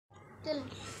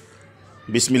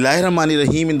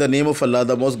Bismillahirrahmanirrahim. In the name of Allah,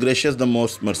 the most gracious, the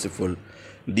most merciful.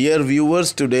 Dear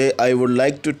viewers, today I would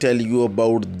like to tell you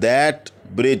about that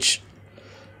bridge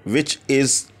which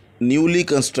is newly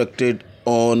constructed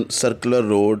on Circular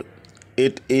Road.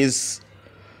 It is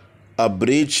a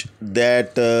bridge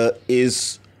that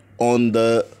is on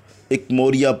the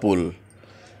Ikmoria Pull,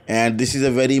 and this is a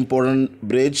very important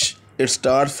bridge. It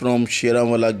starts from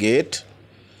Sheramwala Gate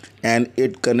and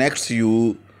it connects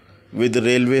you with the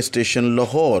railway station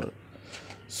Lahore.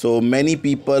 So many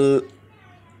people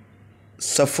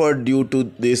suffered due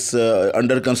to this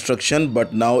under construction,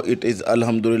 but now it is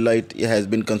alhamdulillah it has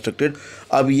been constructed.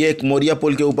 अब ये एक मोरिया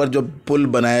पुल के ऊपर जो पुल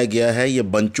बनाया गया है ये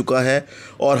बन चुका है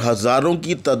और हज़ारों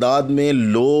की तादाद में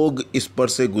लोग इस पर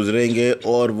से गुजरेंगे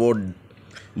और वो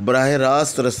बराह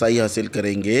रास्त रसाई हासिल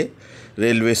करेंगे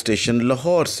रेलवे स्टेशन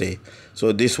लाहौर से.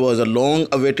 So this was a long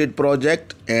awaited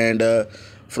project, and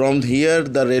from here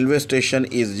the railway station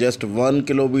is just 1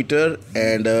 kilometer,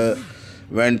 and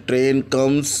when train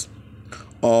comes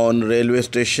on railway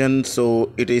station,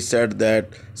 so it is said that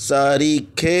सारी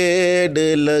खेड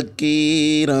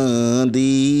लकीरां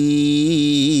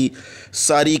दी,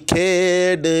 सारी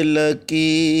खेड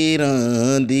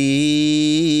लकीरां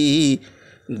दी,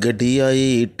 गड्डी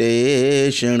आई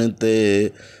स्टेशन ते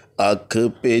अख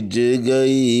पिज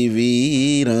गई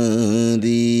वीरां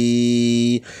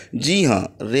दी. जी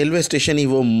हाँ, railway station ही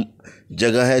वो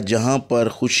जगह है जहाँ पर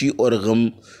खुशी और गम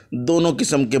दोनों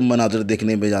किस्म के मनाजर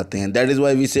देखने में जाते हैं. दैट इज़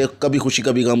वाई वी से कभी खुशी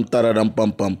कभी गम तारारम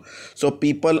पम पम. So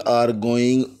people are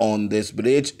going on this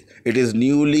bridge. It is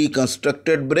newly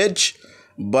constructed bridge,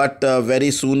 but very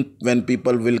soon when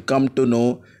people will come to know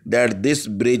that this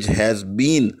bridge has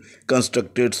been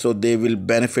constructed, so they will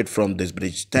benefit from this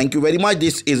bridge. Thank you very much.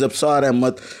 This is Absar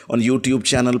Ahmed on YouTube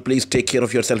channel. Please take care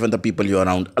of yourself and the people you are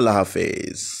around. Allah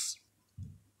Hafiz.